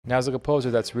Now, as a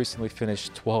composer that's recently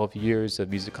finished 12 years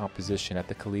of music composition at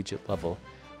the collegiate level,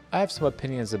 I have some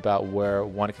opinions about where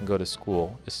one can go to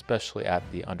school, especially at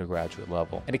the undergraduate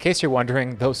level. And in case you're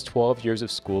wondering, those 12 years of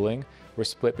schooling were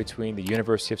split between the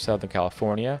University of Southern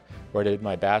California, where I did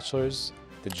my bachelor's,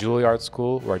 the Juilliard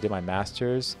School, where I did my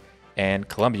master's, and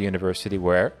Columbia University,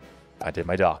 where I did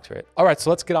my doctorate. All right,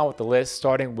 so let's get on with the list,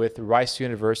 starting with Rice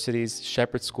University's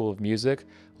Shepherd School of Music,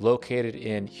 located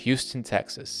in Houston,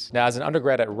 Texas. Now, as an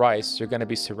undergrad at Rice, you're going to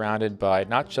be surrounded by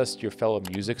not just your fellow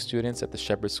music students at the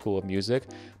Shepherd School of Music,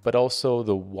 but also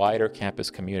the wider campus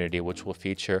community, which will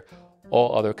feature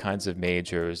all other kinds of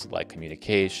majors like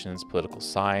communications, political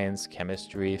science,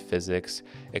 chemistry, physics,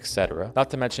 etc. Not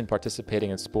to mention participating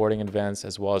in sporting events,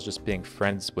 as well as just being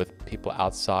friends with people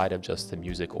outside of just the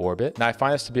music orbit. Now, I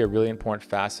find this to be a really important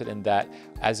facet in that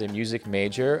as a music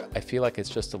major, I feel like it's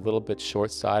just a little bit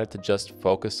short-sighted to just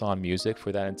focus on music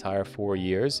for that entire 4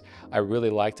 years. I really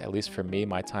liked, at least for me,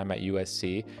 my time at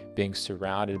USC, being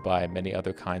surrounded by many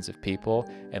other kinds of people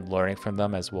and learning from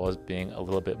them, as well as being a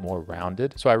little bit more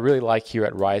rounded. So I really like here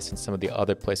at Rice and some of the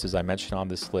other places I mentioned on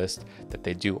this list that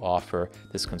they do offer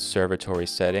this conservatory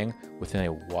setting within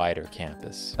a wider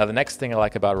campus. Now, the next thing I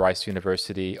like about Rice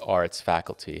University are its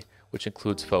faculty, which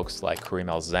includes folks like Karim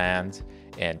Alzand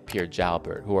and Pierre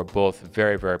Jalbert, who are both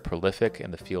very, very prolific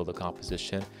in the field of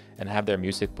composition and have their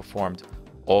music performed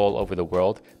all over the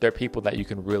world. They're people that you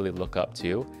can really look up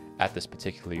to at this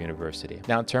particular university.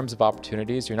 Now, in terms of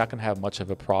opportunities, you're not going to have much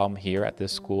of a problem here at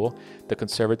this school. The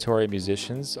conservatory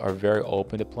musicians are very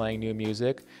open to playing new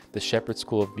music. The Shepherd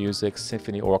School of Music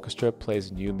Symphony Orchestra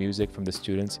plays new music from the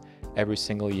students every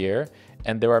single year.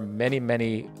 And there are many,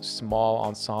 many small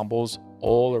ensembles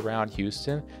all around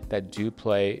Houston that do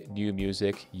play new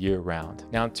music year-round.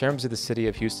 Now, in terms of the city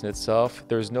of Houston itself,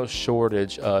 there's no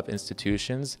shortage of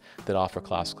institutions that offer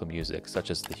classical music, such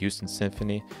as the Houston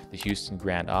Symphony, the Houston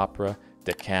Grand Opera,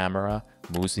 the Camera,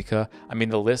 Musica. I mean,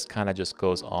 the list kind of just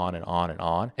goes on and on and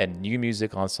on. And new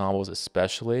music ensembles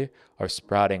especially are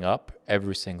sprouting up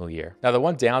every single year. Now, the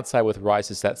one downside with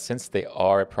Rice is that since they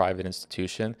are a private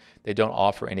institution, they don't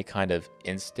offer any kind of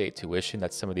in-state tuition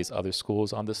that some of these other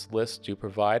schools on this list do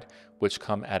provide, which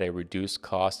come at a reduced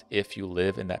cost if you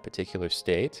live in that particular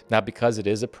state. Now, because it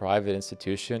is a private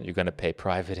institution, you're going to pay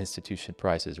private institution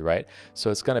prices, right? So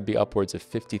it's going to be upwards of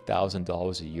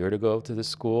 $50,000 a year to go to the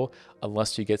school,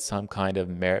 unless you get some kind of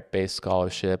merit-based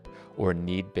scholarship or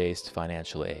need-based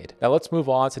financial aid. Now, let's move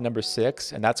on to number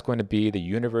 6, and that's going to be the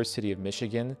University of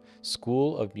Michigan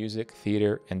School of Music,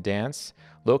 Theater, and Dance,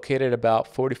 located about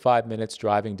 45 minutes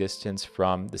driving distance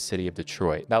from the city of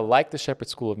Detroit. Now, like the Shepherd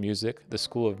School of Music, the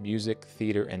School of Music,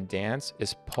 Theater, and Dance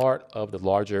is part of the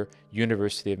larger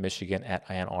University of Michigan at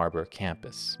Ann Arbor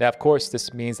campus. Now, of course,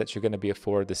 this means that you're going to be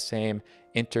afforded the same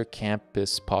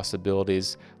inter-campus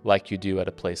possibilities like you do at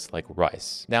a place like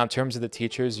Rice. Now, in terms of the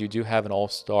teachers, you do have an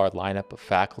all-star lineup of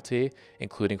faculty,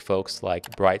 including folks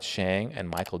like Bright Shang and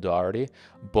Michael Dougherty,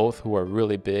 both who are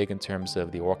really big in terms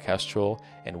of the orchestral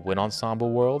and wind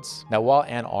ensemble worlds. Now, while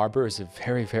Ann Arbor is a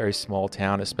very, very small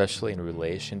town, especially in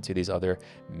relation to these other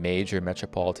major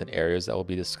metropolitan areas that we'll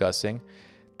be discussing,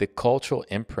 the cultural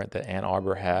imprint that Ann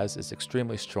Arbor has is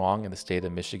extremely strong in the state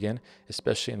of Michigan,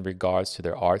 especially in regards to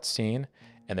their art scene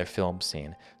and their film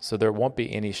scene. So there won't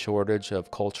be any shortage of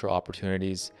cultural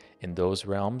opportunities in those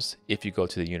realms if you go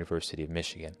to the University of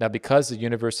Michigan. Now, because the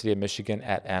University of Michigan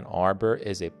at Ann Arbor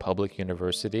is a public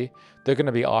university, they're going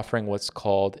to be offering what's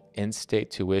called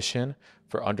in-state tuition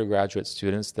for undergraduate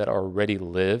students that already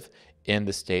live in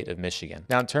the state of Michigan.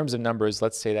 Now, in terms of numbers,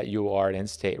 let's say that you are an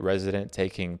in-state resident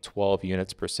taking 12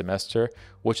 units per semester,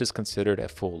 which is considered a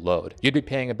full load. You'd be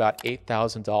paying about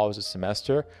 $8,000 a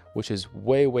semester, which is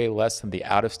way, way less than the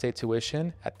out-of-state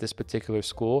tuition at this particular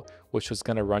school, which was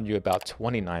going to run you about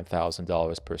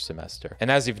 $29,000 per semester.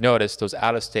 And as you've noticed, those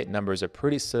out-of-state numbers are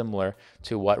pretty similar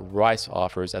to what Rice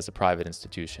offers as a private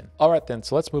institution. All right, then,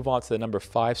 so let's move on to the number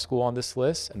 5 school on this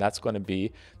list, and that's going to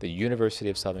be the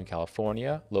University of Southern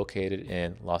California, located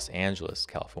in Los Angeles,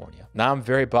 California. Now, I'm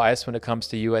very biased when it comes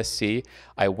to USC.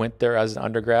 I went there as an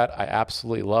undergrad. I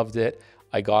absolutely loved it.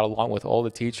 I got along with all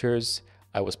the teachers.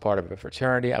 I was part of a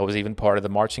fraternity. I was even part of the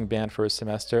marching band for a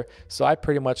semester. So I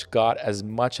pretty much got as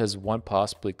much as one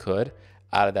possibly could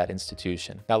out of that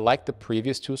institution. Now, like the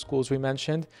previous 2 schools we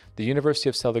mentioned, the University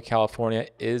of Southern California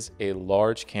is a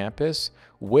large campus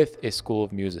with a school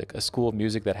of music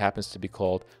that happens to be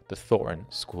called the Thornton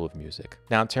School of Music.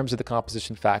 Now, in terms of the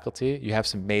composition faculty, you have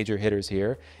some major hitters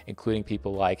here, including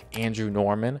people like Andrew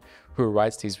Norman, who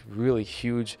writes these really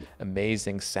huge,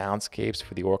 amazing soundscapes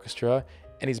for the orchestra,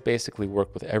 and he's basically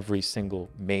worked with every single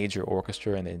major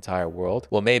orchestra in the entire world.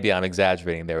 Well, maybe I'm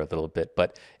exaggerating there a little bit,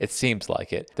 but it seems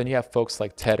like it. Then you have folks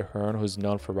like Ted Hearn, who's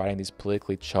known for writing these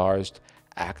politically charged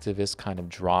activist kind of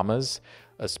dramas,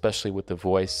 especially with the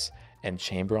voice and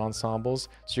chamber ensembles.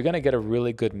 So you're going to get a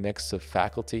really good mix of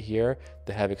faculty here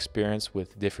that have experience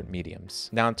with different mediums.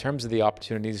 Now, in terms of the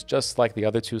opportunities, just like the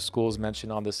other two schools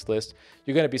mentioned on this list,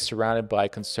 you're going to be surrounded by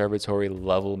conservatory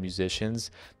level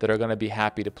musicians that are going to be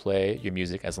happy to play your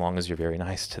music as long as you're very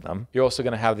nice to them. You're also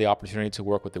going to have the opportunity to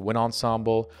work with the wind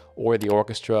ensemble or the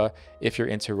orchestra if you're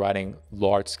into writing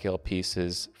large scale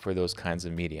pieces for those kinds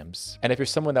of mediums. And if you're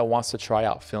someone that wants to try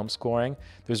out film scoring,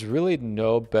 there's really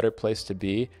no better place to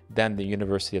be than the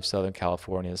University of Southern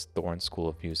California's Thorne School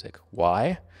of Music.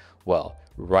 Why? Well,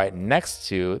 right next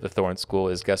to the Thorne School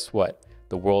is, guess what?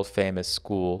 The world famous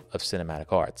School of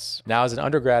Cinematic Arts. Now, as an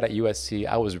undergrad at USC,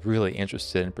 I was really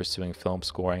interested in pursuing film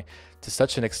scoring to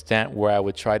such an extent where I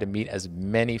would try to meet as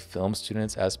many film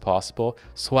students as possible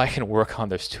so I can work on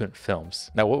their student films.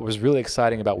 Now, what was really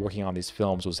exciting about working on these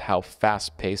films was how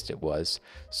fast-paced it was.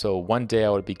 So one day I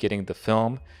would be getting the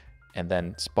film and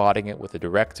then spotting it with the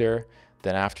director.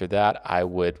 Then after that, I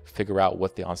would figure out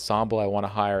what the ensemble I want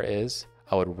to hire is.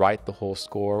 I would write the whole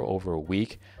score over a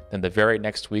week. Then the very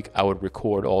next week, I would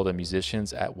record all the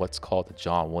musicians at what's called the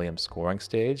John Williams scoring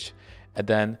stage. And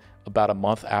then about a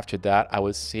month after that, I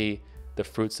would see the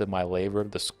fruits of my labor,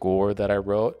 the score that I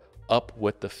wrote, up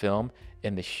with the film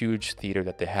in the huge theater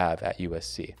that they have at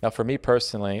USC. Now, for me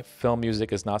personally, film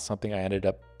music is not something I ended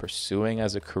up pursuing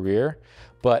as a career,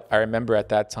 but I remember at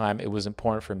that time it was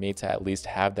important for me to at least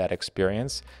have that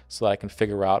experience so that I can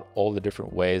figure out all the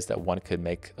different ways that one could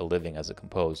make a living as a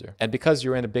composer. And because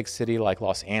you're in a big city like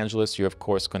Los Angeles, you're of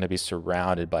course going to be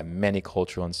surrounded by many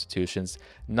cultural institutions,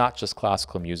 not just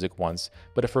classical music ones,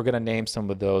 but if we're going to name some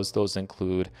of those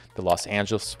include the Los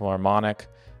Angeles Philharmonic,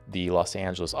 the Los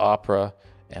Angeles Opera,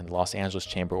 and Los Angeles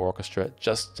Chamber Orchestra,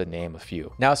 just to name a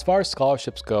few. Now, as far as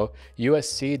scholarships go,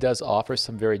 USC does offer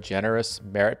some very generous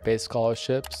merit-based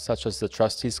scholarships, such as the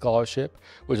Trustee Scholarship,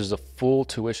 which is a full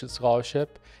tuition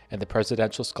scholarship, and the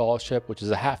Presidential Scholarship, which is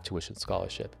a half tuition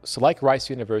scholarship. So like Rice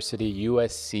University,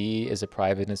 USC is a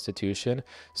private institution.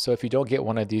 So if you don't get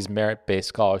one of these merit-based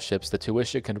scholarships, the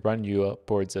tuition can run you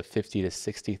upwards of $50,000 to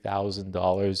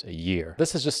 $60,000 a year.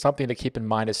 This is just something to keep in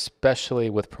mind, especially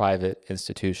with private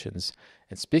institutions.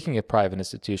 And speaking of private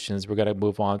institutions, we're going to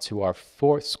move on to our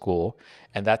fourth school,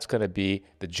 and that's going to be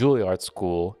the Juilliard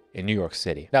School in New York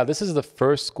City. Now, this is the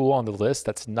first school on the list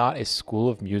that's not a school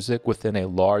of music within a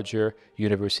larger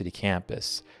university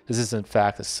campus. This is, in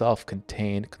fact, a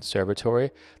self-contained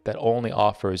conservatory that only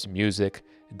offers music,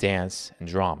 dance, and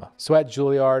drama. So at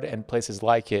Juilliard and places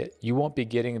like it, you won't be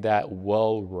getting that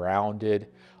well-rounded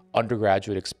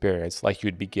undergraduate experience like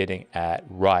you'd be getting at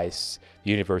Rice,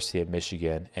 University of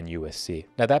Michigan, and USC.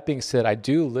 Now, that being said, I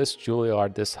do list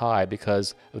Juilliard this high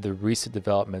because of the recent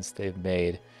developments they've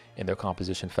made in their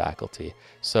composition faculty.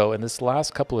 So in this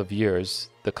last couple of years,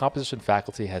 the composition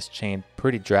faculty has changed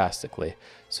pretty drastically.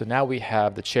 So now we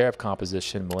have the chair of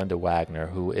composition, Melinda Wagner,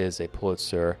 who is a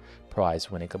Pulitzer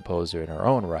Prize-winning composer in her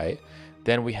own right.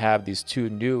 Then we have these two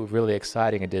new, really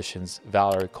exciting additions,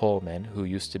 Valerie Coleman, who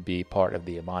used to be part of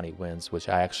the Imani Winds, which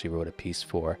I actually wrote a piece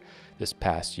for this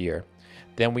past year.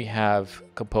 Then we have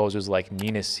composers like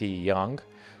Nina C. Young,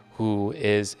 who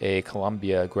is a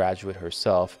Columbia graduate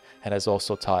herself and has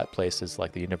also taught at places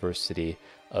like the University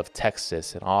of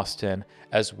Texas in Austin,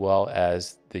 as well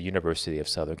as the University of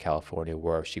Southern California,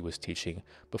 where she was teaching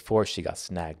before she got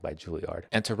snagged by Juilliard.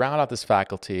 And to round out this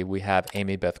faculty, we have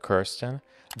Amy Beth Kirsten,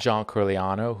 John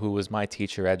Corigliano, who was my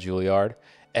teacher at Juilliard,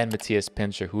 and Matthias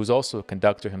Pincher, who's also a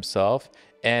conductor himself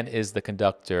and is the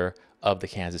conductor of the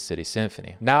Kansas City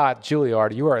Symphony. Now at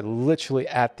Juilliard, you are literally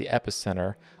at the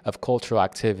epicenter of cultural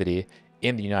activity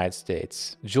in the United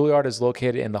States. Juilliard is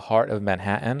located in the heart of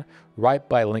Manhattan, right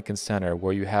by Lincoln Center,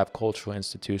 where you have cultural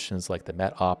institutions like the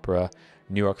Met Opera,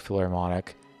 New York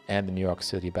Philharmonic, and the New York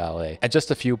City Ballet. And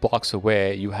just a few blocks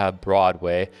away, you have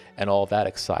Broadway and all that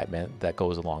excitement that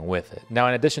goes along with it. Now,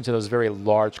 in addition to those very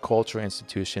large cultural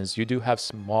institutions, you do have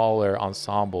smaller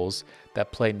ensembles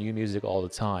that play new music all the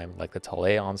time, like the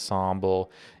Talley Ensemble,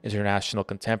 International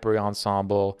Contemporary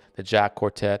Ensemble, the Jack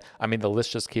Quartet. I mean, the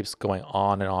list just keeps going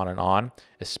on and on and on,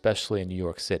 especially in New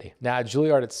York City. Now, at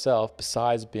Juilliard itself,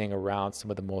 besides being around some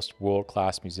of the most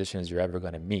world-class musicians you're ever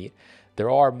going to meet, there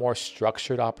are more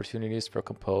structured opportunities for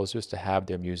composers to have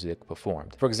their music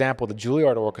performed. For example, the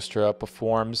Juilliard Orchestra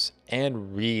performs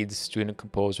and reads student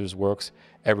composers' works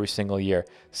every single year.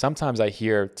 Sometimes I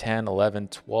hear 10, 11,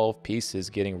 12 pieces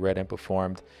getting read and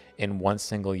performed in one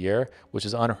single year, which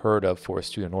is unheard of for a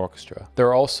student orchestra. There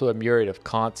are also a myriad of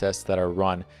contests that are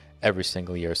run every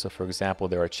single year. So for example,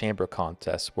 there are chamber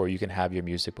contests where you can have your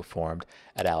music performed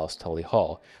at Alice Tully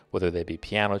Hall, whether they be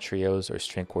piano trios or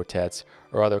string quartets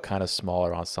or other kind of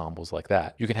smaller ensembles like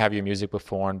that. You can have your music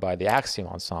performed by the Axiom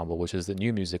Ensemble, which is the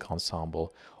new music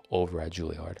ensemble over at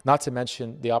Juilliard. Not to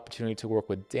mention the opportunity to work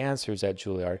with dancers at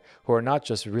Juilliard who are not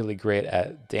just really great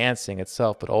at dancing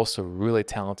itself, but also really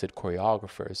talented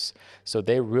choreographers. So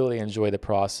they really enjoy the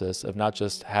process of not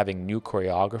just having new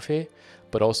choreography,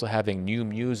 but also having new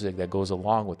music that goes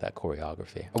along with that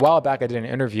choreography. A while back, I did an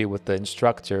interview with the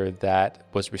instructor that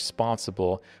was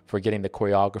responsible for getting the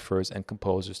choreographers and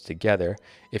composers together.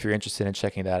 If you're interested in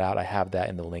checking that out, I have that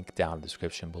in the link down in the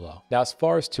description below. Now, as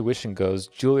far as tuition goes,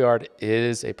 Juilliard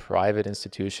is a private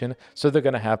institution, so they're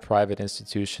gonna have private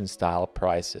institution style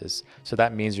prices. So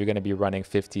that means you're gonna be running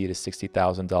 $50,000 to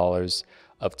 $60,000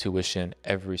 of tuition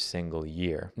every single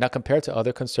year. Now, compared to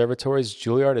other conservatories,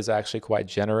 Juilliard is actually quite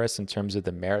generous in terms of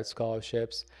the merit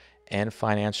scholarships and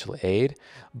financial aid,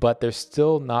 but they're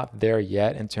still not there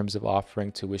yet in terms of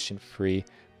offering tuition-free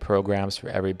programs for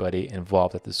everybody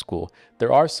involved at the school.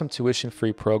 There are some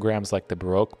tuition-free programs like the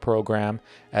Baroque program,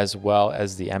 as well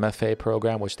as the MFA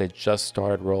program, which they just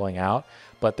started rolling out,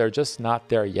 but they're just not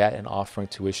there yet in offering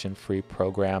tuition-free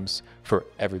programs for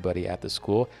everybody at the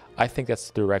school. I think that's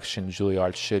the direction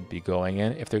Juilliard should be going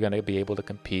in if they're going to be able to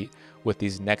compete with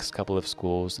these next couple of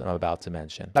schools I'm about to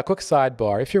mention. Now, quick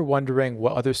sidebar, if you're wondering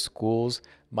what other schools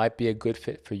might be a good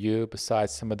fit for you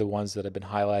besides some of the ones that I've been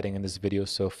highlighting in this video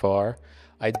so far,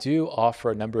 I do offer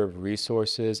a number of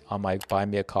resources on my Buy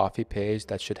Me a Coffee page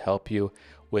that should help you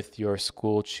with your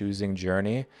school choosing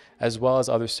journey, as well as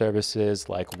other services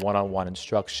like one-on-one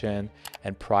instruction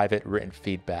and private written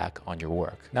feedback on your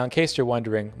work. Now, in case you're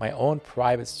wondering, my own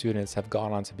private students have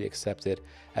gone on to be accepted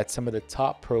at some of the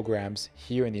top programs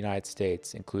here in the United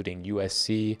States, including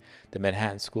USC, the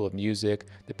Manhattan School of Music,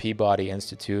 the Peabody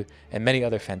Institute, and many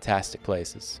other fantastic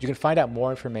places. You can find out more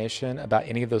information about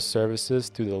any of those services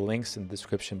through the links in the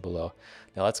description below.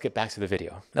 Now let's get back to the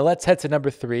video. Now let's head to number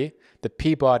 3, the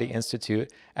Peabody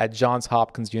Institute at Johns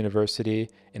Hopkins University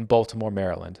in Baltimore,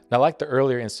 Maryland. Now, like the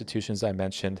earlier institutions I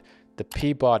mentioned, the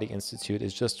Peabody Institute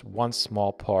is just one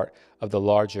small part of the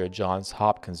larger Johns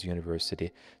Hopkins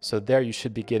University. So there you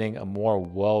should be getting a more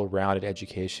well-rounded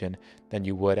education than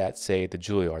you would at, say, the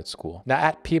Juilliard School. Now,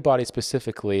 at Peabody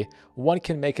specifically, one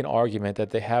can make an argument that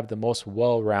they have the most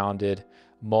well-rounded,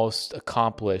 most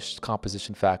accomplished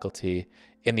composition faculty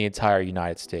in the entire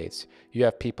United States. You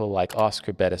have people like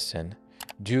Oscar Bettison,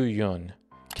 Du Yun,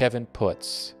 Kevin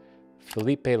Putz,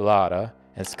 Felipe Lara,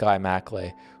 and Sky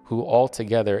Mackley, who all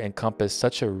together encompass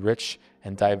such a rich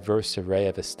and diverse array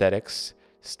of aesthetics,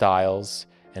 styles,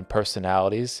 and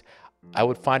personalities. I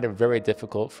would find it very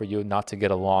difficult for you not to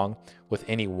get along with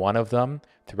any one of them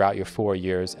throughout your 4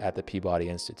 years at the Peabody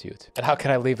Institute. And how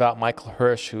can I leave out Michael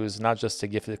Hirsch, who's not just a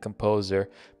gifted composer,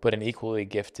 but an equally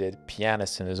gifted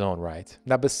pianist in his own right.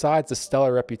 Now, besides the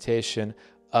stellar reputation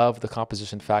of the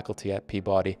composition faculty at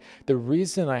Peabody, the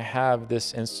reason I have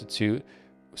this institute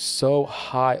so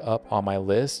high up on my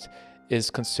list is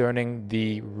concerning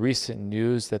the recent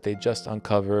news that they just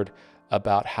uncovered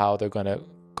about how they're going to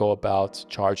go about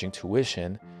charging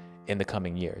tuition in the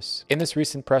coming years. In this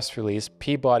recent press release,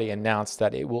 Peabody announced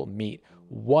that it will meet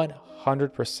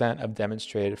 100% of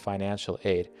demonstrated financial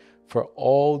aid for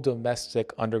all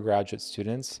domestic undergraduate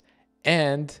students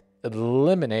and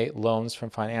eliminate loans from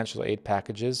financial aid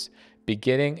packages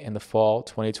beginning in the fall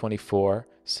 2024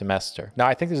 semester. Now,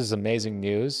 I think this is amazing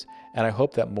news, and I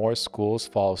hope that more schools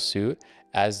follow suit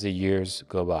as the years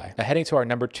go by. Now, heading to our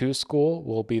number 2 school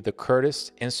will be the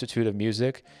Curtis Institute of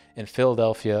Music in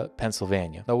Philadelphia,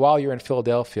 Pennsylvania. Now, while you're in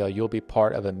Philadelphia, you'll be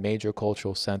part of a major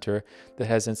cultural center that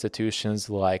has institutions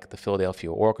like the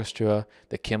Philadelphia Orchestra,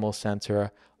 the Kimmel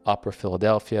Center, Opera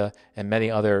Philadelphia, and many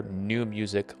other new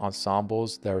music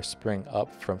ensembles that are springing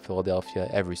up from Philadelphia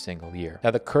every single year.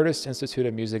 Now, the Curtis Institute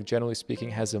of Music, generally speaking,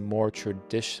 has a more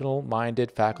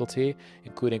traditional-minded faculty,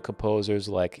 including composers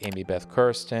like Amy Beth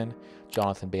Kirsten,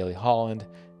 Jonathan Bailey Holland,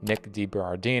 Nick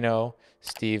DiBernardino,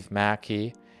 Steve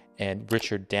Mackey, and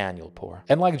Richard Danielpour.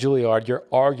 And like Juilliard, you're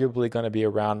arguably going to be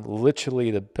around literally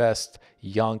the best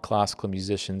young classical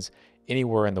musicians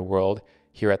anywhere in the world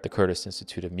here at the Curtis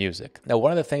Institute of Music. Now,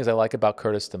 one of the things I like about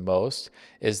Curtis the most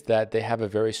is that they have a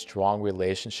very strong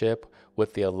relationship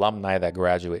with the alumni that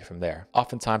graduate from there.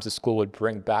 Oftentimes, the school would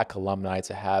bring back alumni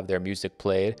to have their music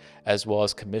played, as well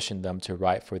as commission them to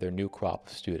write for their new crop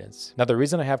of students. Now, the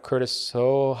reason I have Curtis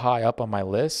so high up on my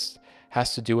list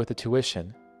has to do with the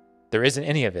tuition. There isn't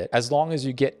any of it. As long as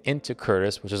you get into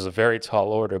Curtis, which is a very tall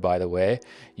order, by the way,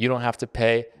 you don't have to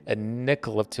pay a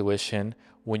nickel of tuition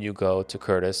when you go to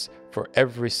Curtis for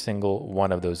every single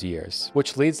one of those years.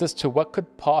 Which leads us to what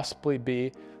could possibly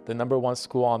be the #1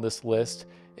 school on this list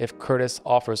if Curtis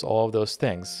offers all of those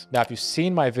things. Now, if you've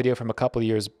seen my video from a couple of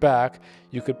years back,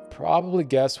 you could probably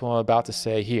guess what I'm about to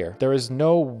say here. There is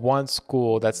no one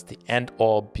school that's the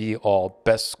end-all, be-all,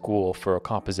 best school for a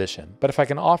composition. But if I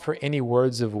can offer any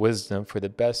words of wisdom for the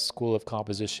best school of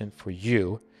composition for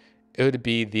you, it would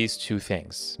be these two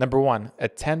things. #1,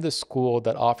 attend a school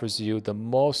that offers you the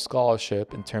most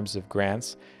scholarship in terms of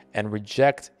grants and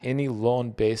reject any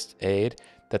loan-based aid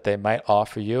that they might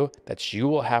offer you that you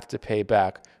will have to pay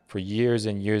back for years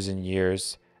and years and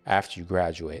years after you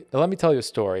graduate. Now, let me tell you a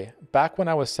story. Back when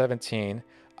I was 17,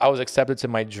 I was accepted to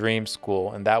my dream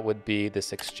school, and that would be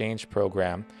this exchange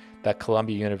program that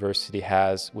Columbia University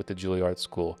has with the Juilliard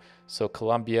School. So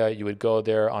Columbia, you would go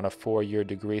there on a 4-year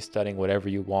degree studying whatever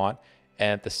you want,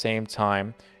 and at the same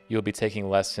time, you'll be taking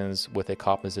lessons with a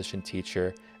composition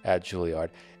teacher at Juilliard.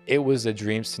 It was a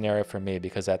dream scenario for me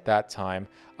because at that time,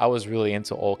 I was really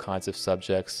into all kinds of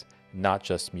subjects, not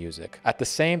just music. At the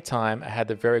same time, I had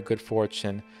the very good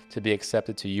fortune to be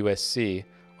accepted to USC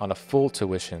on a full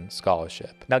tuition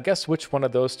scholarship. Now, guess which one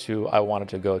of those two I wanted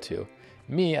to go to?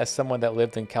 Me, as someone that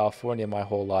lived in California my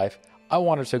whole life, I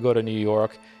wanted to go to New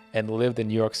York and live the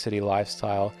New York City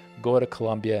lifestyle, go to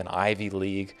Columbia, an Ivy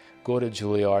League, go to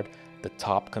Juilliard, the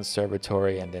top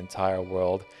conservatory in the entire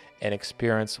world, and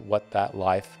experience what that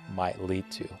life might lead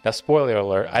to. Now, spoiler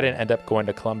alert, I didn't end up going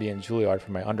to Columbia and Juilliard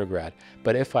for my undergrad,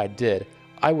 but if I did,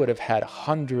 I would have had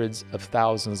hundreds of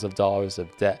thousands of dollars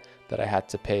of debt that I had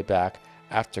to pay back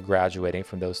after graduating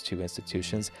from those two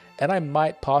institutions, and I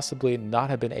might possibly not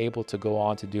have been able to go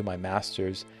on to do my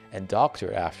master's and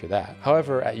doctorate after that.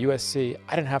 However, at USC,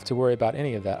 I didn't have to worry about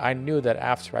any of that. I knew that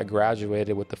after I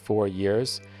graduated with the 4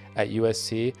 years at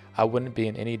USC, I wouldn't be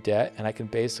in any debt and I can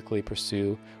basically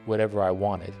pursue whatever I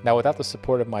wanted. Now, without the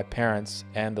support of my parents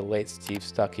and the late Steve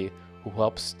Stucky, who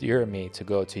helped steer me to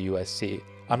go to USC,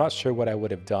 I'm not sure what I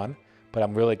would have done, but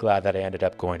I'm really glad that I ended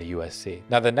up going to USC.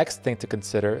 Now, the next thing to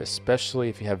consider, especially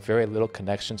if you have very little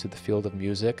connection to the field of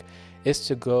music, is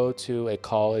to go to a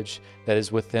college that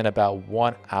is within about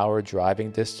 1 hour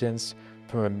driving distance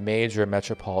from a major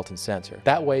metropolitan center.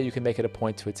 That way you can make it a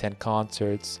point to attend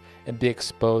concerts and be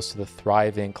exposed to the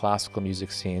thriving classical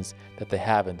music scenes that they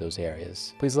have in those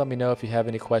areas. Please let me know if you have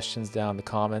any questions down in the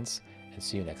comments, and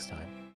see you next time.